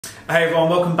Hey everyone,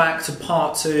 welcome back to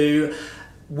part 2.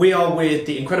 We are with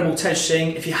the incredible Tej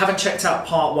Singh. If you haven't checked out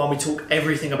part 1, we talk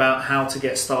everything about how to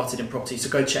get started in property, so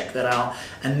go check that out.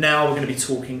 And now we're going to be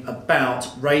talking about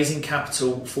raising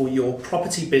capital for your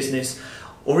property business,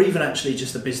 or even actually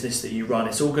just the business that you run.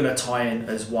 It's all going to tie in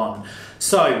as one.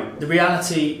 So the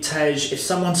reality, Tej, if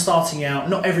someone's starting out,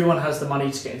 not everyone has the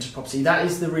money to get into property. That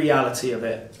is the reality of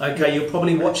it. Okay, you're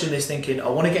probably watching this thinking, I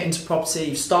want to get into property.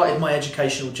 You've started my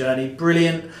educational journey,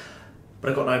 brilliant, but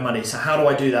I've got no money. So how do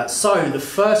I do that? So the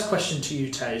first question to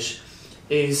you, Tej,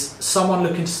 is someone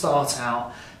looking to start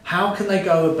out, how can they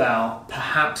go about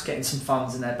perhaps getting some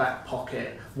funds in their back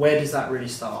pocket? Where does that really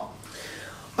start?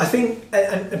 I think,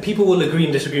 and people will agree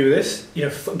and disagree with this,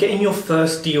 getting your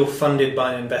first deal funded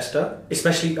by an investor,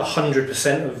 especially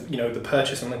 100% of the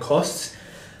purchase and the costs,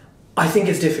 I think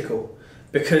it's difficult,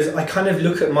 because I kind of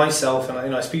look at myself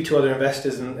and I speak to other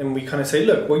investors and we kind of say,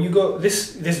 look, well, you got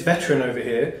this veteran over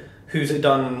here who's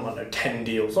done, I don't know, 10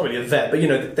 deals, not really a vet, but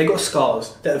they've got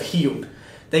scars that have healed.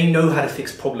 They know how to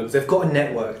fix problems. They've got a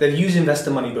network. They've used investor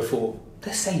money before.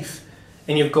 They're safe.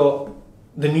 And you've got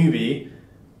the newbie,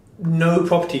 no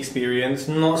property experience,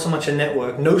 not so much a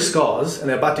network, no scars, and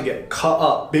they're about to get cut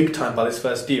up big time by this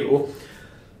first deal.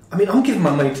 I mean, I'm giving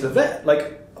my money to the vet.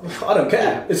 Like, I don't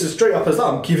care. It's as straight up as that.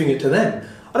 I'm giving it to them.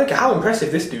 I don't care how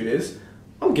impressive this dude is.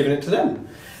 I'm giving it to them.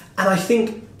 And I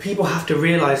think people have to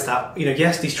realise that,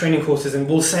 yes, these training courses, and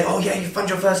we'll say, oh yeah, you fund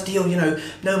your first deal,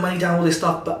 no money down, all this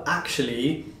stuff, but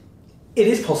actually, it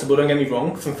is possible, don't get me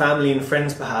wrong, from family and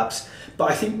friends perhaps,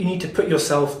 but I think you need to put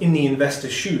yourself in the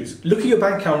investor's shoes. Look at your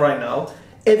bank account right now,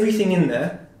 everything in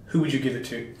there, who would you give it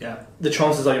to? Yeah. The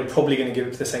chances are you're probably going to give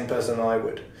it to the same person I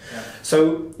would. Yeah.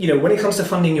 So, when it comes to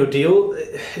funding your deal,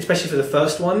 especially for the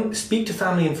first one, speak to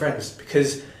family and friends,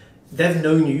 because they've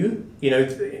known you,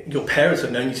 your parents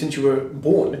have known you since you were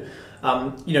born.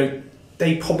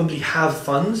 They probably have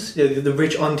funds, the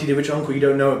rich auntie, the rich uncle you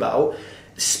don't know about.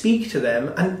 Speak to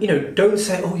them and, don't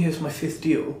say, oh yeah, it's my 5th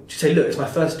deal. Just say, look, it's my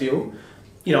first deal.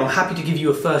 I'm happy to give you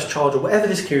a first charge or whatever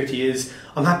the security is.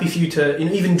 I'm happy for you to,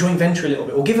 even joint venture a little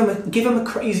bit or give them a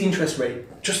crazy interest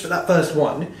rate just for that first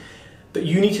one. But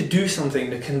you need to do something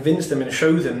to convince them and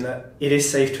show them that it is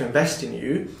safe to invest in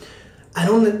you. And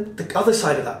on the other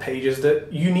side of that page is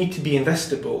that you need to be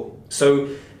investable. So,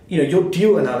 your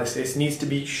deal analysis needs to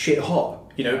be shit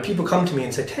hot. People come to me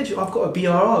and say, Tej, I've got a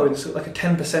BRR and it's like a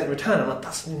 10% return. I'm like,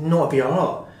 that's not a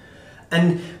BRR.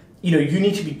 And, you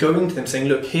need to be going to them saying,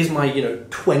 look, here's my,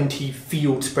 20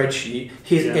 field spreadsheet.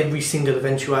 Here's every single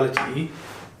eventuality.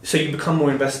 So you become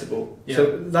more investable. Yeah.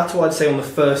 So that's what I'd say on the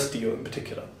first deal in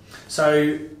particular.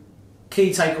 So,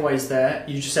 key takeaways there,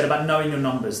 you just said about knowing your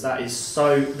numbers. That is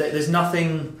so, there's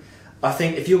nothing, I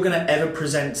think if you're going to ever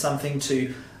present something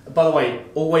to, by the way,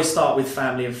 always start with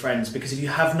family and friends, because if you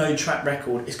have no track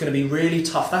record, it's going to be really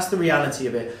tough. That's the reality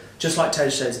of it. Just like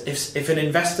Tej says, if an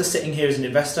investor sitting here as an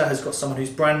investor has got someone who's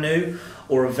brand new,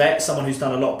 or a vet, someone who's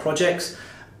done a lot of projects,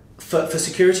 for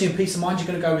security and peace of mind, you're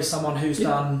going to go with someone who's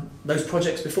done those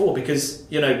projects before, because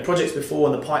projects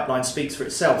before and the pipeline speaks for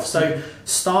itself. So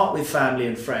start with family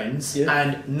and friends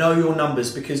and know your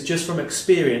numbers, because just from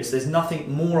experience, there's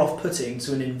nothing more off-putting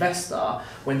to an investor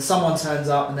when someone turns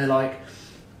up and they're like,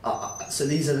 so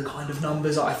these are the kind of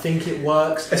numbers, I think it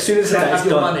works. As soon as they have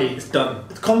your money, it's done.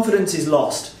 Confidence is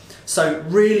lost. So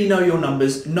really know your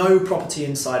numbers, know property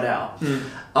inside out.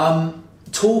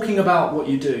 Talking about what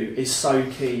you do is so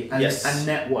key, and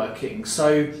networking.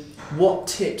 So what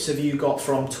tips have you got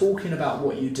from talking about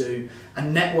what you do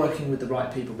and networking with the right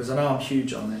people? Because I know I'm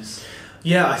huge on this.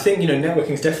 Yeah, I think networking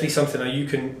is definitely something that you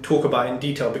can talk about in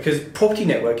detail, because property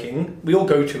networking, we all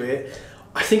go to it.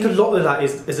 I think a lot of that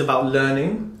is about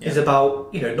learning, is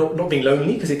about not being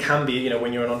lonely, because it can be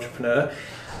when you're an entrepreneur,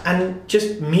 and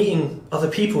just meeting other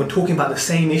people and talking about the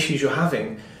same issues you're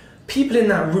having. People in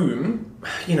that room,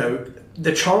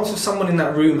 the chance of someone in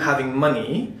that room having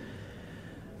money,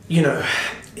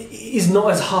 is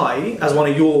not as high as one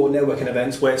of your networking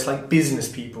events where it's like business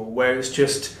people, where it's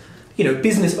just,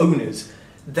 business owners.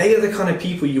 They are the kind of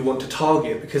people you want to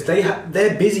target, because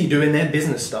they're busy doing their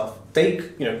business stuff. They,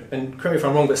 and correct me if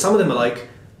I'm wrong, but some of them are like,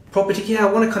 property, I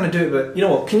want to kind of do it, but you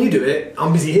know what, can you do it?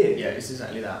 I'm busy here. Yeah, it's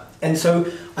exactly that. And so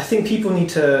I think people need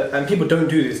to, and people don't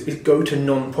do this, is go to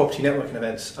non-property networking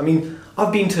events. I mean,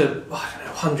 I've been to,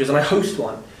 hundreds, and I host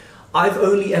one. I've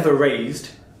only ever raised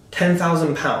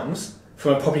 £10,000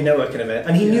 from a property networking event,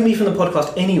 and he knew me from the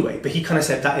podcast anyway, but he kind of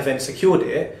said that event secured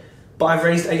it, but I've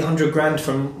raised 800 grand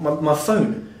from my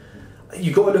phone.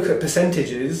 You've got to look at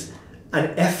percentages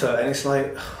and effort, and it's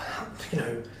like,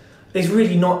 it's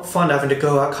really not fun having to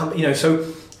go out,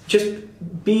 so just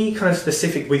be kind of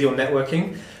specific with your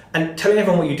networking. And telling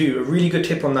everyone what you do, a really good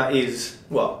tip on that is,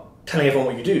 well, telling everyone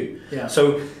what you do. Yeah.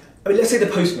 So, I mean, let's say the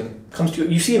postman comes to you.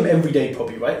 You see him every day,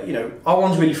 probably, right? You know, our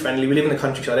one's really friendly. We live in the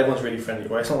countryside. Everyone's really friendly,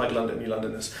 right? It's not like London, you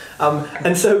Londoners.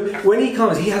 And so when he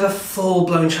comes, he has a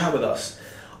full-blown chat with us.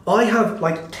 I have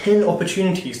like 10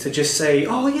 opportunities to just say,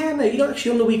 oh yeah, no, you know,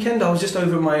 actually on the weekend I was just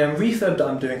over my refurb that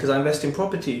I'm doing because I invest in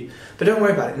property. But don't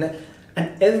worry about it.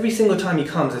 And every single time he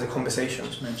comes, there's a conversation.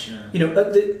 Just mention it. You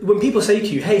know, when people say to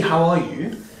you, hey, how are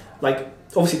you? Like,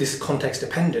 obviously this is context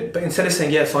dependent, but instead of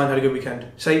saying, yeah, fine, had a good weekend,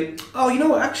 say, oh, you know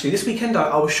what, actually, this weekend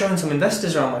I was showing some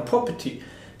investors around my property.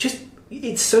 Just,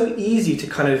 it's so easy to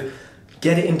kind of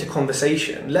get it into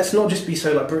conversation. Let's not just be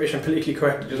so like British and politically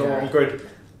correct, just, oh, I'm good.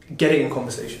 Get it in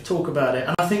conversation. Talk about it.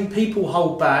 And I think people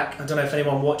hold back, I don't know if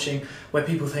anyone watching, where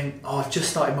people think, oh, I've just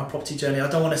started my property journey, I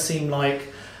don't want to seem like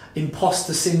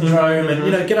imposter syndrome, and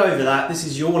you know, get over that. This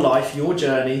is your life, your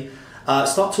journey.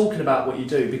 Start talking about what you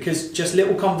do, because just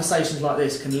little conversations like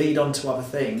this can lead on to other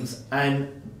things.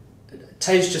 And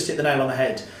Tej just hit the nail on the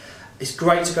head. It's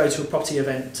great to go to a property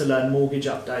event to learn mortgage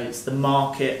updates, the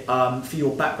market, for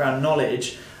your background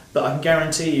knowledge. But I can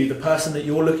guarantee you, the person that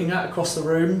you're looking at across the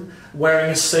room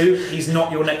wearing a suit, he's not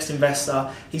your next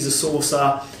investor. He's a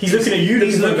sourcer. He's looking at you.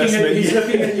 He's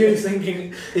looking at you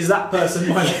thinking, is that person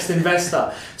my next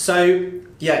investor? So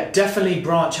yeah, definitely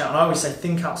branch out. And I always say,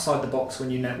 think outside the box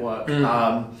when you network.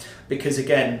 Because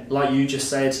again, like you just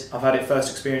said, I've had it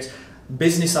first experience.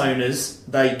 Business owners,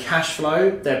 they cash flow,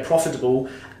 they're profitable,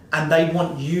 and they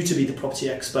want you to be the property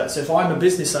expert. So if I'm a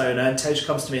business owner and Tej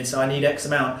comes to me and says, I need X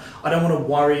amount, I don't want to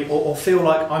worry or feel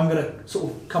like I'm going to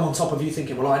sort of come on top of you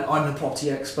thinking, well, I'm the property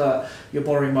expert, you're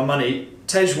borrowing my money.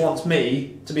 Tej wants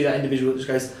me to be that individual that just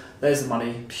goes, there's the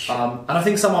money. And I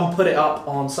think someone put it up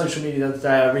on social media the other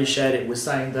day, I reshared it, was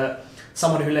saying that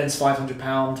someone who lends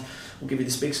 £500 will give you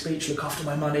this big speech, look after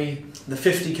my money. The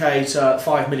 50k to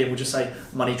 5 million will just say,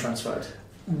 money transferred.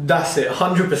 That's it,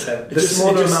 100%. The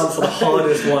smaller amounts are the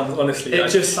hardest ones, honestly. It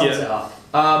just sums it up.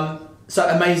 So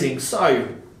amazing. So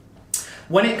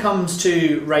when it comes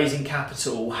to raising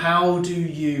capital, how do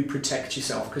you protect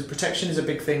yourself? Because protection is a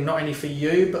big thing, not only for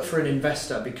you, but for an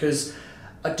investor. Because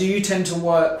do you tend to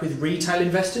work with retail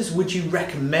investors? Would you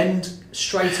recommend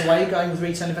straight away going with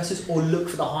retail investors, or look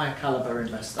for the higher caliber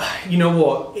investor? You know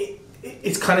what?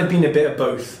 It's kind of been a bit of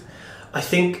both. I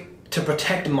think to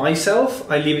protect myself,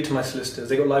 I leave it to my solicitors.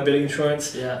 They got liability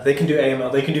insurance. Yeah. They can do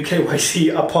AML. They can do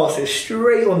KYC. I pass it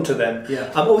straight on to them. Yeah.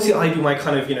 Obviously, I do my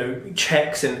kind of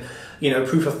checks and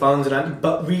proof of funds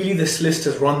but really the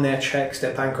solicitors run their checks,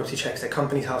 their bankruptcy checks, their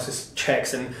company's houses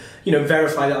checks, and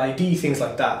verify the ID, things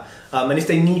like that. And if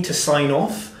they need to sign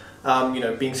off,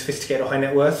 being sophisticated or high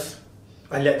net worth,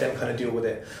 I let them kind of deal with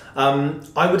it.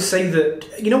 I would say that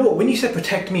when you said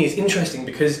protect me, it's interesting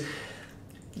because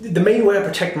the main way I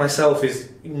protect myself is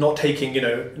not taking,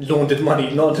 laundered money,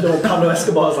 not to Pablo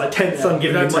Escobar's like 10th son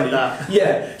giving me money.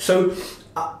 Yeah. So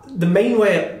the main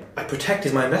way I protect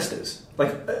is my investors.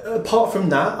 Like apart from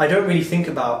that, I don't really think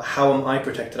about how am I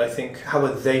protected. I think how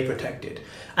are they protected,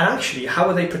 and actually how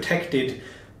are they protected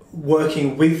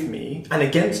working with me and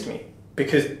against me,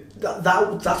 because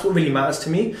that's what really matters to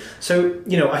me. So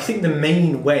I think the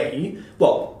main way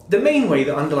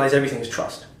that underlies everything is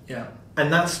trust. Yeah.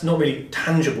 And that's not really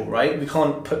tangible, right? We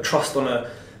can't put trust on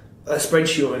a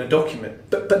spreadsheet or in a document.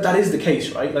 But that is the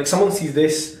case, right? Like someone sees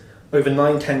this over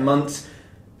 9-10 months,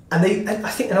 and I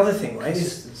think another thing, right,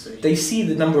 is they see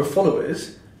the number of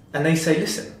followers and they say,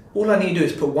 listen, all I need to do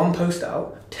is put one post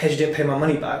out, Tej didn't pay my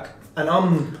money back,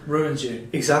 and ruins you.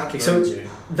 Exactly.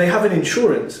 They have an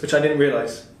insurance, which I didn't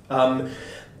realise. But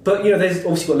there's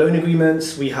obviously got loan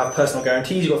agreements, we have personal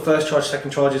guarantees, you've got first charge,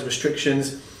 second charges,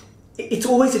 restrictions. It's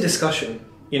always a discussion.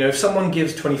 If someone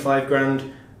gives 25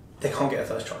 grand, they can't get a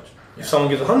first charge. Yeah. If someone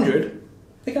gives 100,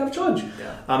 they can have a charge.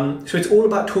 Yeah. So it's all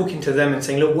about talking to them and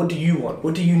saying, look, what do you want?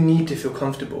 What do you need to feel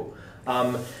comfortable?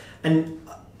 And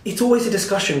it's always a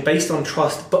discussion based on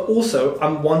trust, but also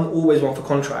I'm always one for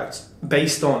contracts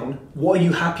based on what are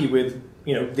you happy with,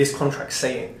 this contract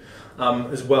saying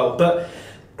as well. But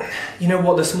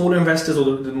the smaller investors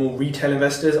or the more retail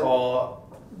investors are,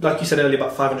 like you said earlier,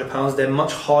 about £500, they're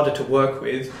much harder to work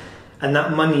with, and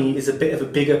that money is a bit of a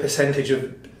bigger percentage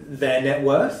of their net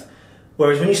worth.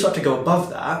 Whereas when you start to go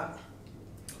above that,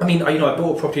 I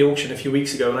bought a property auction a few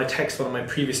weeks ago, and I texted one of my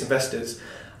previous investors,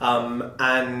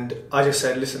 and I just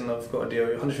said, listen, I've got a deal,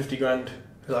 150 grand,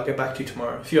 I'll get back to you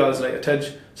tomorrow. A few hours later,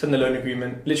 Tej, send the loan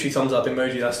agreement, literally thumbs up,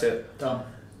 emoji, that's it. Done.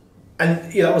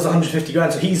 And that was 150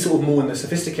 grand, so he's sort of more in the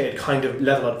sophisticated kind of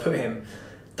level I'd put him.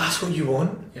 That's what you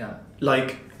want? Yeah.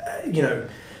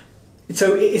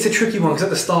 So it's a tricky one, because at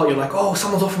the start you're like, oh,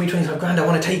 someone's offering me 25 grand, I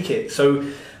want to take it. So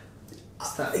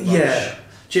It's that much. Yeah.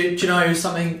 Do you know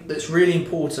something that's really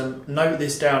important? Note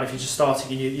this down if you're just starting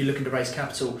and you're looking to raise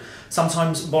capital.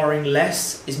 Sometimes borrowing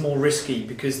less is more risky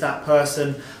because that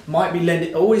person might be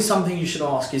lending. Always something you should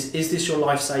ask is this your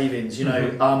life savings? You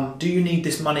know, do you need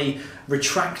this money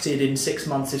retracted in 6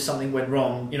 months if something went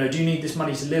wrong? You know, do you need this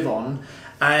money to live on?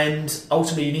 And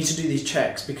ultimately, you need to do these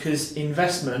checks because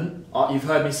investment, you've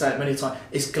heard me say it many times,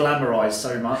 is glamorized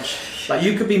so much. Like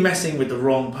you could be messing with the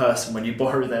wrong person when you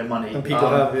borrow their money. And people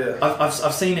have, yeah.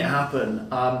 I've seen it happen.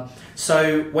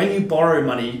 So when you borrow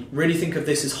money, really think of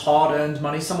this as hard-earned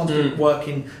money. Someone's been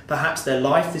working perhaps their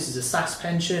life. This is a SAS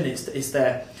pension. It's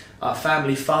their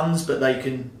family funds, but they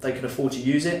can afford to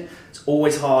use it. It's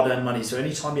always hard-earned money. So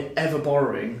anytime you're ever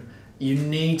borrowing, you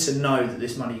need to know that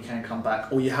this money can come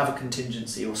back, or you have a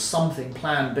contingency or something,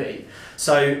 plan B.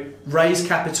 So raise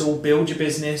capital, build your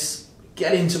business,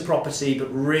 get into property, but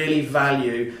really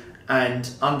value and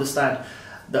understand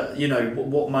that, you know,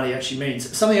 what money actually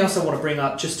means. Something else I want to bring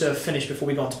up just to finish before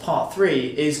we go on to part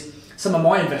 3 is some of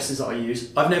my investors that I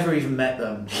use, I've never even met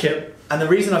them. Yep. And the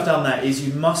reason I've done that is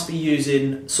you must be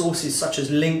using sources such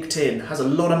as LinkedIn, has a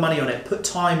lot of money on it. Put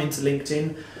time into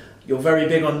LinkedIn. You're very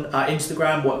big on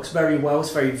Instagram, works very well, it's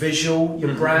very visual.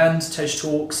 Your brand, Tej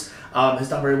Talks, has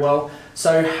done very well.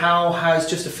 So how has,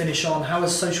 just to finish on, how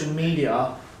has social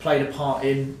media played a part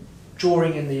in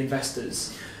drawing in the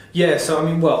investors? Yeah, so I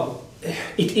mean, well,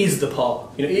 it is the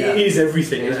part. You know, it is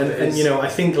everything. And you know, I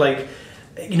think like,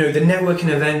 you know, the networking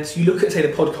events, you look at, say,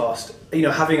 the podcast, you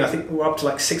know, having, I think we're up to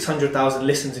like 600,000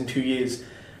 listens in 2 years.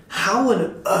 How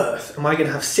on earth am I going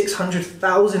to have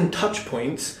 600,000 touch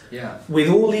points with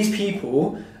all these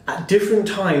people at different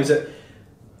times? That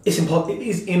it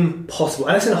is impossible.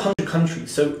 And it's in 100 countries.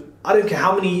 So I don't care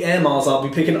how many air miles I'll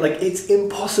be picking up. Like, it's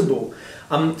impossible.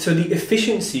 So the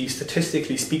efficiency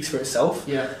statistically speaks for itself.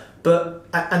 Yeah. But,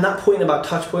 and that point about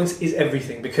touch points is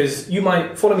everything, because you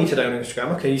might follow me today on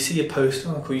Instagram. Okay, you see a post.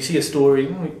 Oh, cool. You see a story.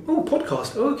 Oh,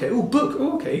 podcast. Oh, okay. Oh, book.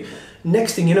 Oh, okay.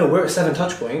 Next thing you know, we're at 7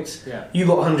 touch points. Yeah. You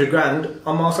got 100 grand.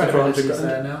 I'm asking for 100 grand.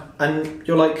 There now. And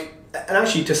you're like, and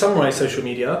actually, to summarize social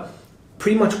media,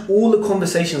 pretty much all the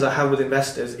conversations I have with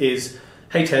investors is,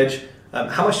 hey, Tej,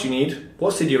 how much do you need?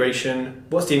 What's the duration?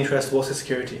 What's the interest? What's the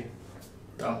security?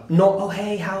 Done. Not, oh,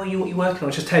 hey, how are you? What are you working on?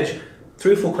 It's just, Tej,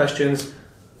 3 or 4 questions,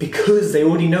 because they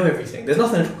already know everything. There's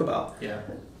nothing to talk about. Yeah.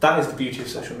 That is the beauty of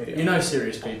social media. You know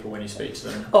serious people when you speak to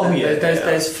them. Oh, yeah.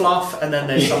 There's fluff, and then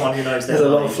there's someone who knows their There's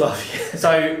a lot money. of fluff, yeah.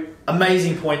 So,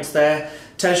 amazing points there.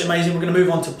 Tej, amazing. We're going to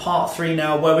move on to part 3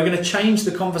 now, where we're going to change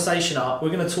the conversation up. We're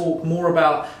going to talk more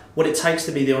about what it takes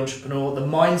to be the entrepreneur, the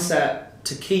mindset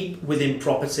to keep within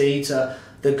property, to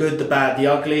the good, the bad, the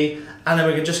ugly. And then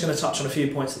we're just going to touch on a few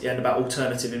points at the end about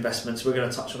alternative investments. We're going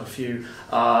to touch on a few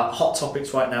hot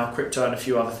topics right now, crypto and a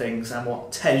few other things, and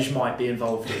what Tej might be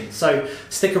involved in. So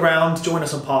stick around, join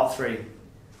us on part 3.